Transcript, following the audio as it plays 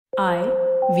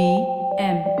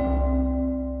IVM.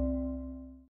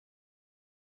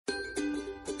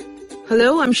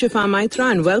 Hello, I'm Shifa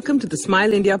Maitra and welcome to the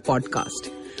Smile India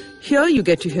podcast. Here you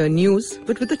get to hear news,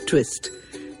 but with a twist.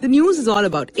 The news is all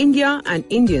about India and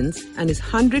Indians and is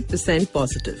 100%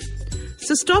 positive.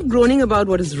 So stop groaning about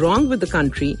what is wrong with the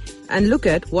country and look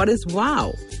at what is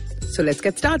wow. So let's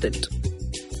get started.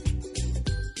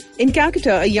 In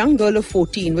Calcutta, a young girl of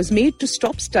 14 was made to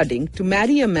stop studying to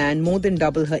marry a man more than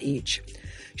double her age.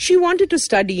 She wanted to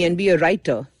study and be a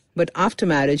writer, but after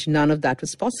marriage, none of that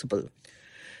was possible.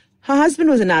 Her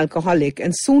husband was an alcoholic,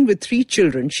 and soon with 3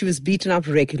 children, she was beaten up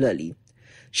regularly.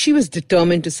 She was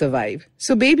determined to survive,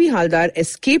 so baby Haldar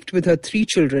escaped with her 3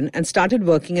 children and started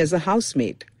working as a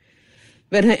housemaid.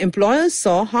 When her employers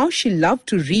saw how she loved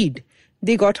to read,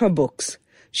 they got her books.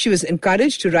 She was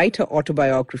encouraged to write her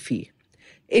autobiography.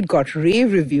 It got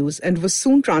rave reviews and was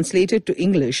soon translated to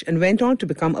English and went on to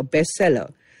become a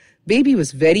bestseller. Baby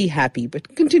was very happy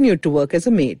but continued to work as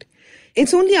a maid.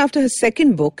 It's only after her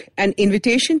second book, An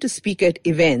Invitation to Speak at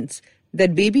Events,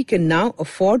 that Baby can now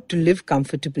afford to live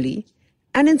comfortably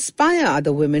and inspire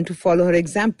other women to follow her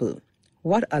example.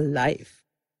 What a life.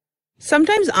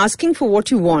 Sometimes asking for what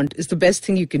you want is the best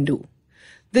thing you can do.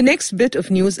 The next bit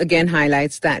of news again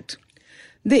highlights that.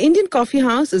 The Indian Coffee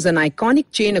House is an iconic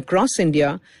chain across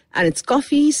India, and its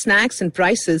coffee, snacks and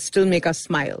prices still make us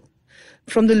smile.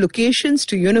 From the locations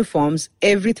to uniforms,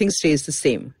 everything stays the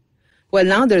same. Well,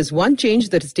 now there is one change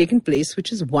that has taken place,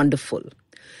 which is wonderful.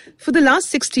 For the last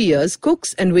 60 years,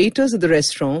 cooks and waiters at the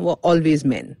restaurant were always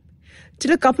men.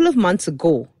 Till a couple of months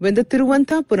ago, when the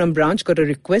Thiruvananthapuram branch got a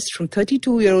request from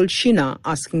 32-year-old Sheena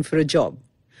asking for a job.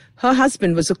 Her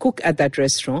husband was a cook at that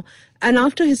restaurant, and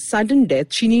after his sudden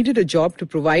death, she needed a job to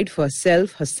provide for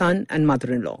herself, her son, and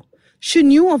mother-in-law. She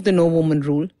knew of the no-woman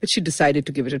rule, but she decided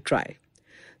to give it a try.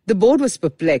 The board was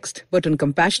perplexed, but on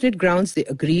compassionate grounds, they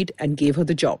agreed and gave her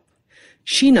the job.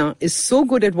 Sheena is so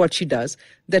good at what she does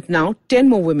that now 10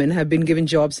 more women have been given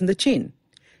jobs in the chain.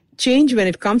 Change when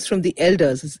it comes from the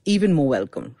elders is even more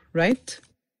welcome, right?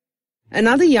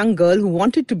 Another young girl who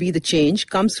wanted to be the change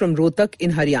comes from Rohtak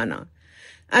in Haryana.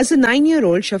 As a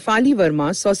 9-year-old, Shafali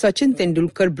Verma saw Sachin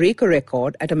Tendulkar break a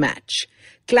record at a match.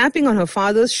 Clapping on her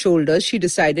father's shoulders, she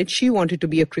decided she wanted to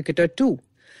be a cricketer too.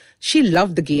 She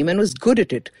loved the game and was good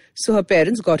at it, so her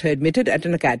parents got her admitted at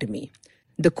an academy.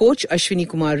 The coach Ashwini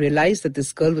Kumar realized that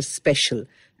this girl was special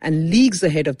and leagues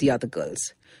ahead of the other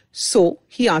girls. So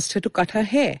he asked her to cut her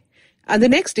hair. And the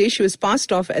next day she was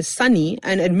passed off as Sunny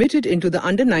and admitted into the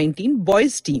under-19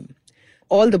 boys team.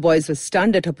 All the boys were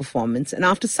stunned at her performance, and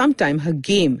after some time, her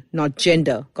game, not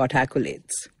gender, got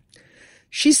accolades.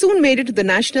 She soon made it to the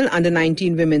national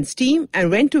under-19 women's team and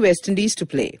went to West Indies to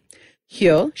play.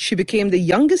 Here, she became the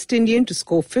youngest Indian to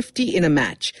score 50 in a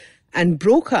match and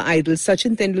broke her idol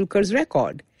Sachin Tendulkar's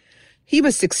record. He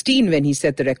was 16 when he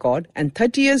set the record, and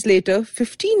 30 years later,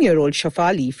 15-year-old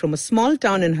Shafali from a small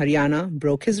town in Haryana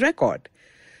broke his record.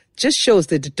 Just shows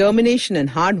that determination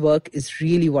and hard work is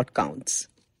really what counts.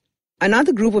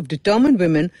 Another group of determined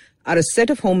women are a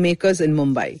set of homemakers in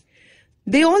Mumbai.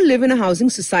 They all live in a housing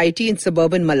society in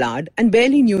suburban Malad and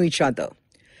barely knew each other.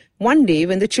 One day,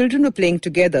 when the children were playing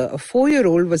together, a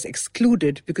 4-year-old was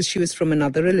excluded because she was from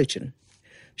another religion.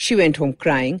 She went home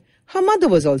crying. Her mother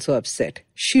was also upset.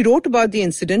 She wrote about the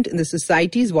incident in the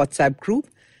society's WhatsApp group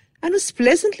and was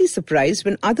pleasantly surprised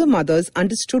when other mothers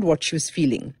understood what she was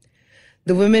feeling.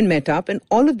 The women met up and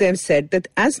all of them said that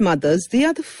as mothers, they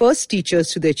are the first teachers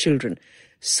to their children,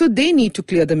 so they need to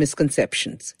clear the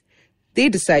misconceptions. They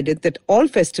decided that all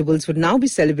festivals would now be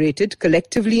celebrated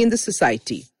collectively in the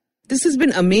society. This has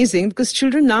been amazing because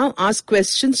children now ask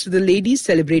questions to the ladies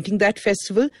celebrating that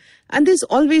festival, and there's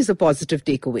always a positive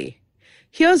takeaway.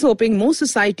 Here's hoping more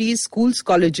societies, schools,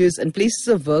 colleges, and places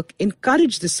of work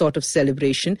encourage this sort of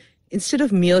celebration instead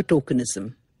of mere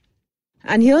tokenism.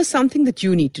 And here's something that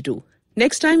you need to do.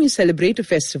 Next time you celebrate a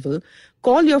festival,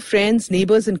 call your friends,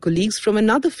 neighbors, and colleagues from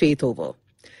another faith over.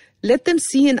 Let them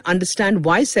see and understand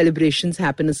why celebrations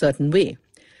happen a certain way.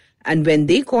 And when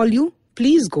they call you,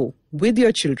 please go with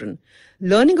your children.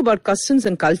 Learning about customs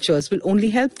and cultures will only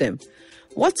help them.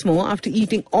 What's more, after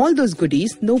eating all those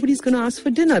goodies, nobody's going to ask for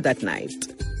dinner that night.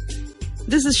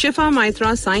 This is Shifa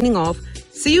Maitra signing off.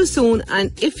 See you soon, and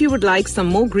if you would like some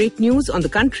more great news on the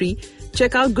country,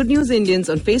 check out Good News Indians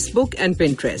on Facebook and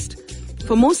Pinterest.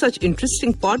 For more such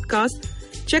interesting podcasts,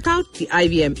 check out the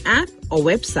IVM app or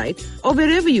website or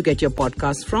wherever you get your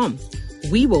podcasts from.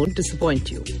 We won't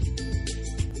disappoint you.